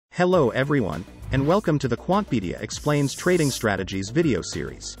Hello everyone, and welcome to the Quantpedia Explains Trading Strategies video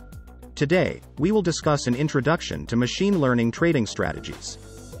series. Today, we will discuss an introduction to machine learning trading strategies.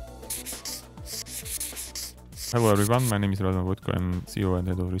 Hello everyone, my name is Radovan Vojtko. I'm CEO and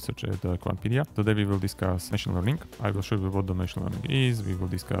Head of Research at Quantpedia. Today we will discuss machine learning. I will show you what the machine learning is, we will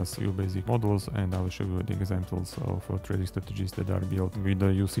discuss few basic models, and I will show you the examples of trading strategies that are built with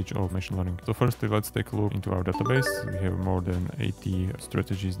the usage of machine learning. So first, let's take a look into our database. We have more than 80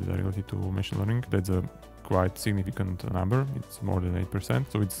 strategies that are related to machine learning. That's a quite significant number. It's more than 8%.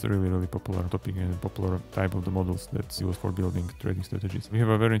 So it's really popular topic and popular type of the models that's used for building trading strategies. We have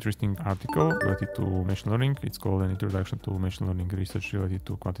a very interesting article related to machine learning. It's called An Introduction to Machine Learning Research Related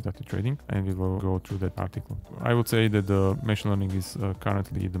to Quantitative Trading, and we will go through that article. I would say that the machine learning is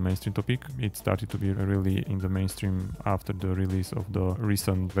currently the mainstream topic. It started to be really in the mainstream after the release of the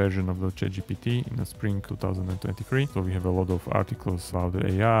recent version of the ChatGPT in the spring 2023. So we have a lot of articles about the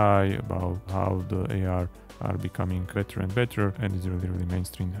AI, about how the AI are becoming better and better, and it's really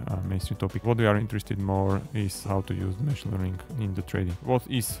mainstream topic. What we are interested more is how to use the machine learning in the trading. What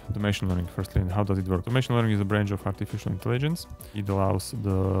is the machine learning firstly, and how does it work? The machine learning is a branch of artificial intelligence. It allows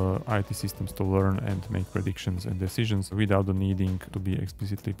the IT systems to learn and make predictions and decisions without the needing to be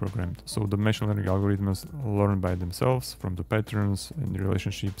explicitly programmed. So the machine learning algorithms learn by themselves from the patterns and the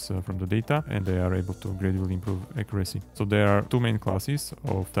relationships from the data, and they are able to gradually improve accuracy. So there are two main classes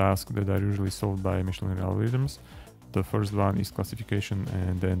of tasks that are usually solved by machine learning algorithms. The first one is classification,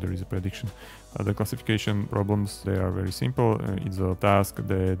 and then there is a prediction. The classification problems, they are very simple. It's a task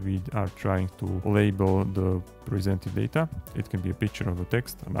that we are trying to label the presented data. It can be a picture of a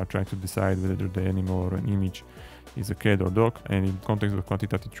text, and are trying to decide whether the animal or an image is a cat or dog. And in context of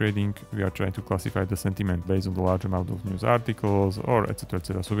quantitative trading, we are trying to classify the sentiment based on the large amount of news articles or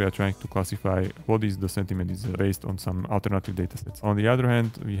etc. So we are trying to classify what is the sentiment is based on some alternative data sets. On the other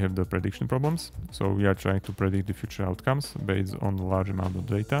hand, we have the prediction problems. So we are trying to predict the future outcomes based on the large amount of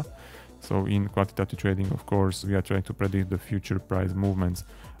data. So in quantitative trading, of course, we are trying to predict the future price movements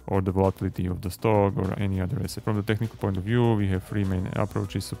or the volatility of the stock or any other asset. From the technical point of view, we have three main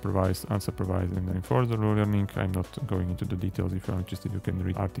approaches: supervised, unsupervised, and reinforcement learning. I'm not going into the details. If you're interested, you can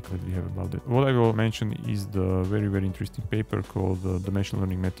read the article that we have about it. What I will mention is the very interesting paper called The Machine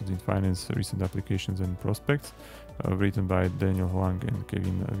Learning Methods in Finance, Recent Applications and Prospects, written by Daniel Huang and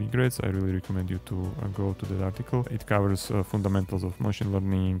Kevin Vigretz. I really recommend you to go to that article. It covers fundamentals of machine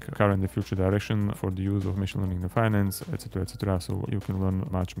learning, current and future direction for the use of machine learning in finance, etc. So you can learn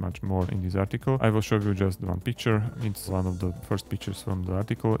much more in this article. I will show you just one picture. It's one of the first pictures from the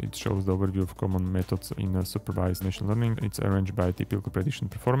article. It shows the overview of common methods in supervised machine learning. It's arranged by typical prediction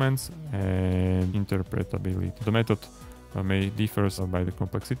performance and interpretability. The method may differ by the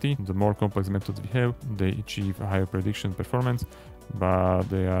complexity. The more complex methods we have, they achieve a higher prediction performance, but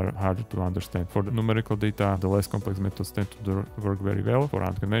they are harder to understand. For the numerical data, the less complex methods tend to work very well. For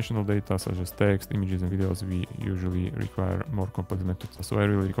unconventional data such as text, images and videos, we usually require more complex methods. So I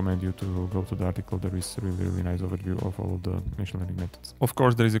really recommend you to go to the article. There is really nice overview of all of the machine learning methods. Of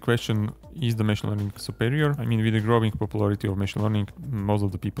course, there is a question: is the machine learning superior? I mean, with the growing popularity of machine learning, most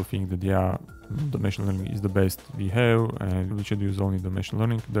of the people think that the machine learning is the best we have and we should use only the machine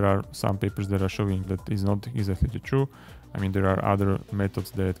learning. There are some papers that are showing that is not exactly true. I mean, there are other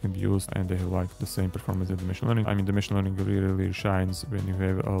methods that can be used and they have like the same performance as the machine learning. I mean, the machine learning really shines when you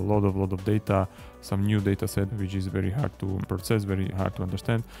have a lot of data, some new data set, which is very hard to process, very hard to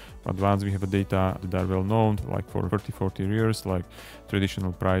understand. But once we have a data that are well known, like for 30-40 years, like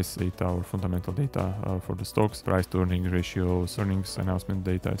traditional price data or fundamental data for the stocks, price to earnings ratios, earnings announcement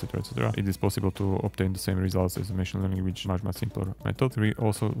data, etc. It is possible to obtain the same results as machine learning, which is much simpler method. We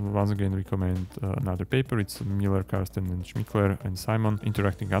also once again recommend another paper. It's Miller, Karsten, and Schmickler and Simon,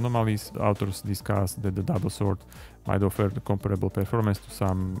 Interacting Anomalies. The authors discuss that the double sort might offer the comparable performance to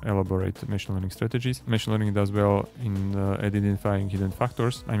some elaborate machine learning strategies. Machine learning does well in identifying hidden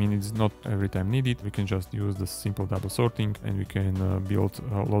factors. I mean, it's not every time needed. We can just use the simple double sorting, and we can build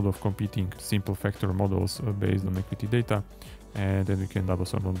a lot of competing simple factor models based on equity data, and then we can double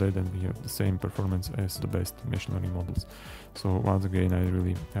sort on that, and we have the same performance as the best machine learning models. So once again, I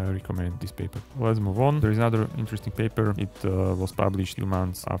really recommend this paper. Let's move on. There is another interesting paper. It was published a few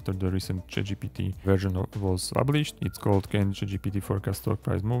months after the recent ChatGPT version was published. It's called Can ChatGPT Forecast Stock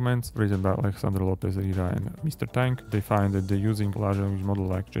Price Movements, written by Alexandra Lopez Rira and Mr. Tank. They find that using a large language model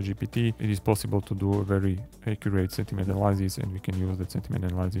like ChatGPT, it is possible to do a very accurate sentiment analysis, and we can use that sentiment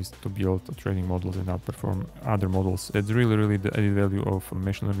analysis to build trading models and outperform other models. That's really with the added value of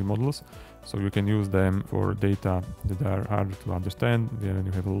machine learning models. So you can use them for data that are hard to understand when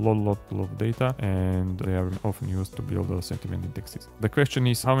you have a lot of data, and they are often used to build sentiment indexes. The question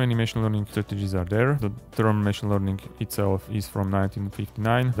is, how many machine learning strategies are there? The term machine learning itself is from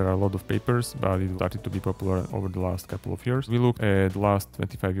 1959. There are a lot of papers, but it started to be popular over the last couple of years. We looked at the last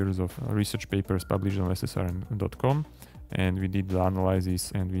 25 years of research papers published on ssrn.com. And we did the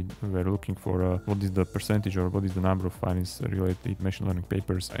analysis, and we were looking for what is the percentage or what is the number of finance-related machine learning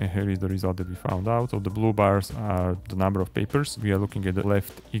papers. And here is the result that we found out. So the blue bars are the number of papers. We are looking at the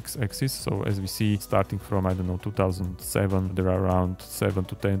left x-axis. So as we see, starting from, 2007, there are around 7,000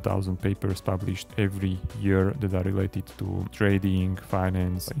 to 10,000 papers published every year that are related to trading,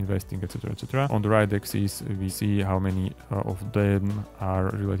 finance, investing, etc., etc. On the right axis, we see how many of them are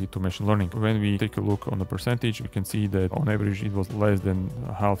related to machine learning. When we take a look on the percentage, we can see that on average, it was less than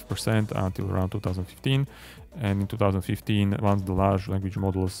 0.5% until around 2015. And in 2015, once the large language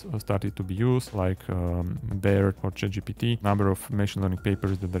models started to be used, like BERT or ChatGPT, number of machine learning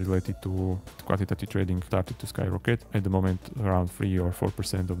papers that are related to quantitative trading started to skyrocket. At the moment, around 3 or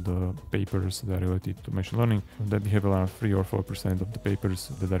 4% of the papers that are related to machine learning. Then we have around 3 or 4% of the papers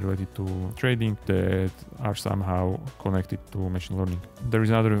that are related to trading that are somehow connected to machine learning. There is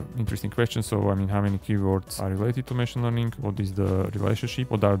another interesting question. So, how many keywords are related to machine learning? What is the relationship?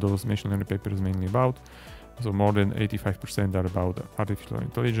 What are those machine learning papers mainly about? So more than 85% are about artificial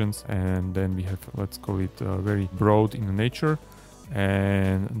intelligence, and then we have, let's call it very broad in nature.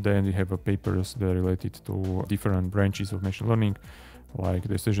 And then we have papers that are related to different branches of machine learning, like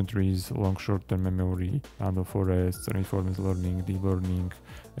decision trees, long short-term memory, random forests, reinforcement learning, deep learning,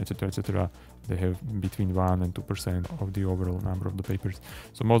 etc., etc. They have between 1 and 2% of the overall number of the papers.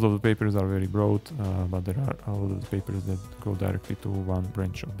 So most of the papers are very broad, but there are a lot of the papers that go directly to one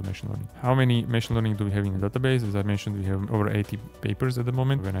branch of the machine learning. How many machine learning do we have in the database? As I mentioned, we have over 80 papers at the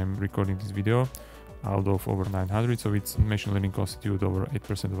moment when I'm recording this video, out of over 900, so it's machine learning constitute over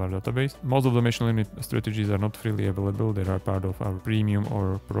 8% of our database. Most of the machine learning strategies are not freely available. They are part of our premium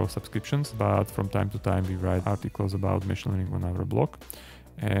or pro subscriptions, but from time to time we write articles about machine learning on our blog.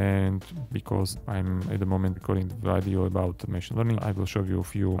 And because I'm at the moment recording the video about machine learning, I will show you a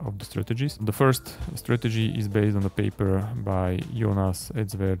few of the strategies. The first strategy is based on a paper by Jonas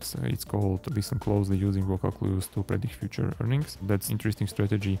Edsvärds. It's called Listen Closely Using Vocal Clues to Predict Future Earnings. That's an interesting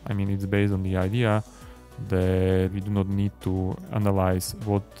strategy. It's based on the idea that we do not need to analyze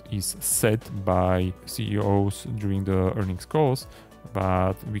what is said by CEOs during the earnings calls,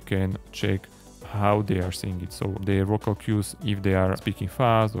 but we can check how they are saying it. So their vocal cues, if they are speaking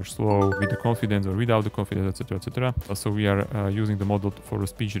fast or slow, with the confidence or without the confidence, etc., etc. So we are using the model for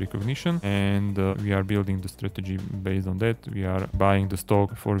speech recognition, and we are building the strategy based on that. We are buying the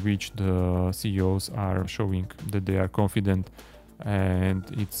stock for which the CEOs are showing that they are confident, and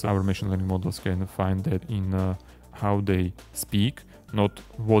it's our machine learning models can find that in how they speak, not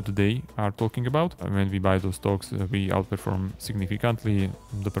what they are talking about. When we buy those stocks, we outperform significantly.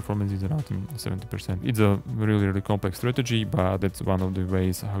 The performance is around 70%. It's a really complex strategy, but that's one of the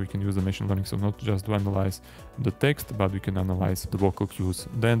ways how we can use the machine learning. So not just to analyze the text, but we can analyze the vocal cues.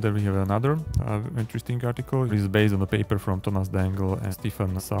 Then there we have another interesting article. It is based on a paper from Thomas Dangle and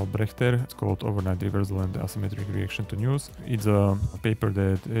Stefan Salbrechter. It's called Overnight Reversal and Asymmetric Reaction to News. It's a paper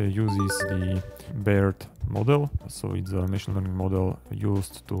that uses the BERT model. So it's a machine learning model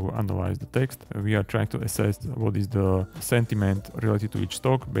used to analyze the text. We are trying to assess what is the sentiment related to each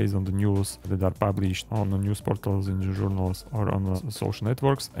stock based on the news that are published on the news portals, in the journals, or on the social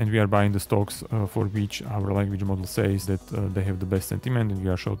networks. And we are buying the stocks for which our language model says that they have the best sentiment, and we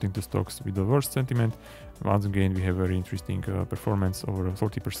are shorting the stocks with the worst sentiment. Once again, we have very interesting performance, over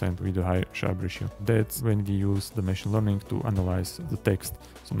 40% with a high Sharpe ratio. That's when we use the machine learning to analyze the text.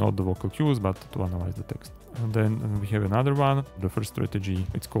 So not the vocal cues, but to analyze the text. And then we have another one. The first strategy,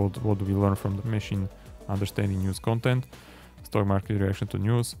 it's called What Do We Learn from the Machine? Understanding News Content, Stock Market Reaction to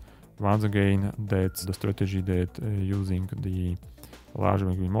News. Once again, that's the strategy that using the large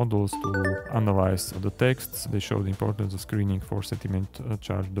language models to analyze the texts. They show the importance of screening for sentiment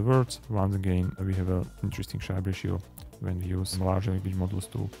charged words. Once again, we have an interesting Sharpe ratio when we use large language models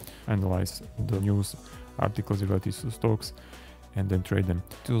to analyze the news articles related to stocks and then trade them.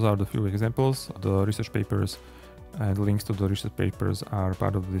 Those are the few examples. The research papers and links to the research papers are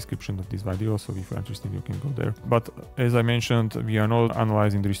part of the description of this video, so if you're interested, you can go there. But as I mentioned, we are not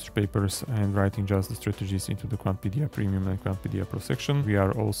analyzing the research papers and writing just the strategies into the Quantpedia Premium and Quantpedia Pro section. We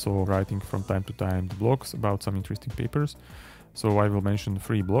are also writing from time to time the blogs about some interesting papers. So I will mention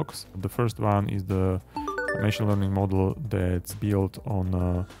 3 blogs. The first one is the machine learning model that's built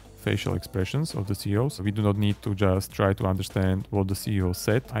on facial expressions of the CEOs. We do not need to just try to understand what the CEO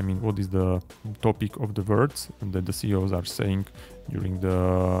said. I mean, what is the topic of the words that the CEOs are saying during the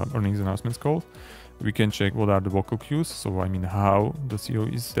earnings announcements call. We can check what are the vocal cues, so I mean how the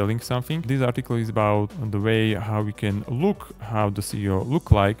CEO is telling something. This article is about the way how we can look how the CEO look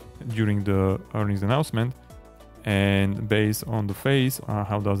like during the earnings announcement, and based on the face,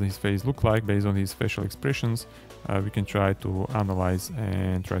 how does his face look like, based on his facial expressions, we can try to analyze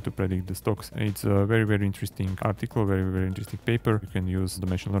and try to predict the stocks. It's a very interesting article, very interesting paper. You can use the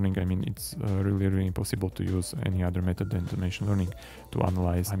machine learning. I mean, it's really impossible to use any other method than the machine learning to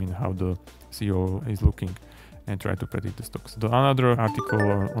analyze, I mean, how the CEO is looking and try to predict the stocks. The another article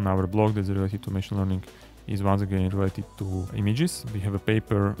on our blog that's related to machine learning is once again related to images. We have a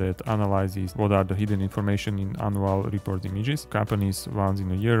paper that analyzes what are the hidden information in annual report images. Companies once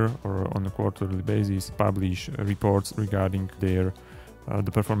in a year or on a quarterly basis publish reports regarding their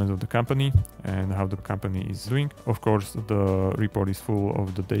the performance of the company and how the company is doing. Of course, the report is full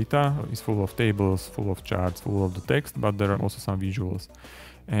of the data, is full of tables, full of charts, full of the text, but there are also some visuals.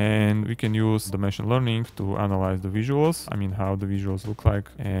 And we can use the machine learning to analyze the visuals, I mean how the visuals look like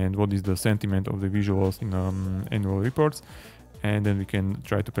and what is the sentiment of the visuals in annual reports. And then we can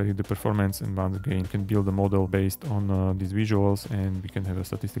try to predict the performance, and once again can build a model based on these visuals, and we can have a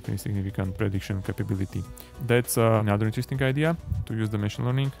statistically significant prediction capability. That's another interesting idea, to use the machine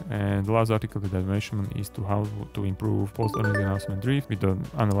learning. And the last article that I mentioned is to how to improve post-earnings announcement drift with the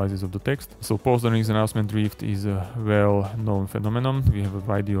analysis of the text. So post-earnings announcement drift is a well-known phenomenon. We have a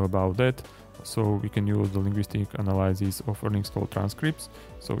video about that. So we can use the linguistic analysis of earnings call transcripts.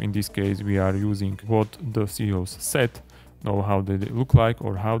 So in this case, we are using what the CEOs said, know how they look like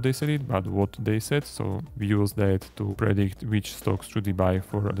or how they said it, but what they said. So we use that to predict which stocks should we buy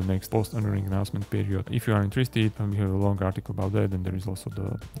for the next post-earnings announcement period. If you are interested, we have a long article about that, and there is also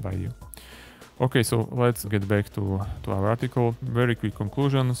the video. Okay, so let's get back to our article. Very quick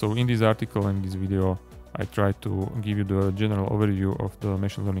conclusion. So in this article and this video, I try to give you the general overview of the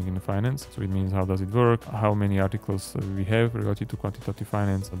machine learning in finance. So it means how does it work, how many articles we have related to quantitative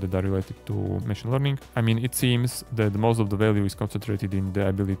finance that are related to machine learning. I mean, it seems that most of the value is concentrated in the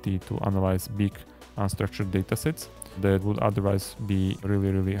ability to analyze big unstructured data sets that would otherwise be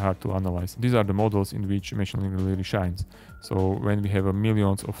really hard to analyze. These are the models in which machine learning really shines. So when we have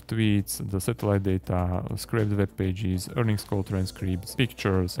millions of tweets, the satellite data, scraped web pages, earnings call transcripts,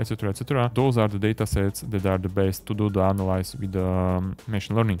 pictures, etc., those are the data sets that are the best to do the analysis with the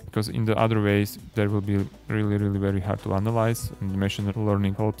machine learning. Because in the other ways, there will be really very hard to analyze, and machine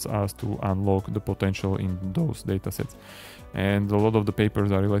learning helps us to unlock the potential in those data sets. And a lot of the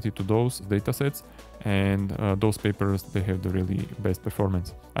papers are related to those data sets, and those papers, they have the really best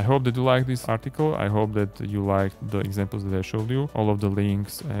performance. I hope that you like this article. I hope that you liked the examples that I showed you. All of the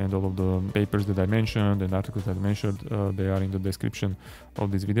links and all of the papers that I mentioned and articles that I mentioned, they are in the description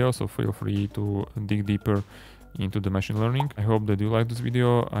of this video, so feel free to dig deeper into the machine learning. I hope that you like this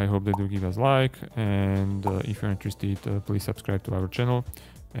video. I hope that you give us a like, and if you're interested, please subscribe to our channel,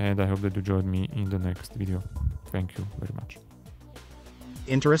 and I hope that you join me in the next video. Thank you very much.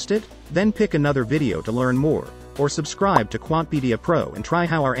 Interested? Then pick another video to learn more, or subscribe to Quantpedia Pro and try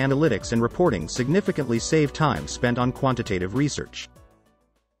how our analytics and reporting significantly save time spent on quantitative research.